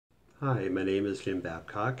Hi, my name is Jim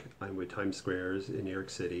Babcock. I'm with Times Squares in New York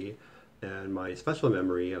City, and my special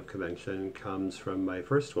memory of convention comes from my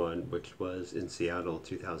first one, which was in Seattle,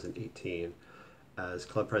 2018. As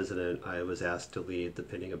club president, I was asked to lead the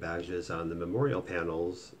pinning of badges on the memorial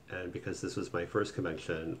panels, and because this was my first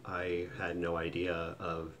convention, I had no idea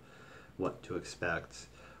of what to expect.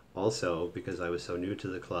 Also, because I was so new to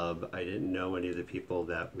the club, I didn't know any of the people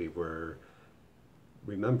that we were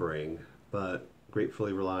remembering, but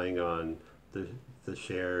gratefully relying on the, the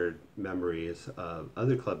shared memories of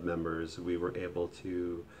other club members, we were able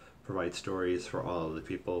to provide stories for all of the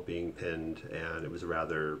people being pinned, and it was a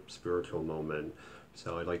rather spiritual moment.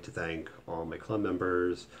 So I'd like to thank all my club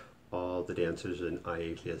members, all the dancers in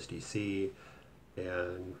IAGSDC,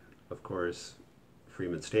 and of course,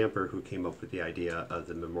 Freeman Stamper, who came up with the idea of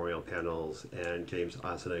the memorial panels, and James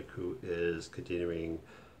Osinick, who is continuing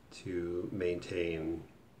to maintain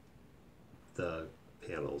the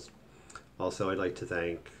panels. Also, I'd like to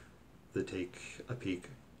thank the Take a Peek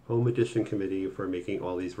Home Edition Committee for making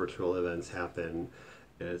all these virtual events happen.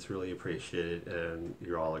 It's really appreciated, and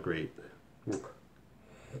you're all a great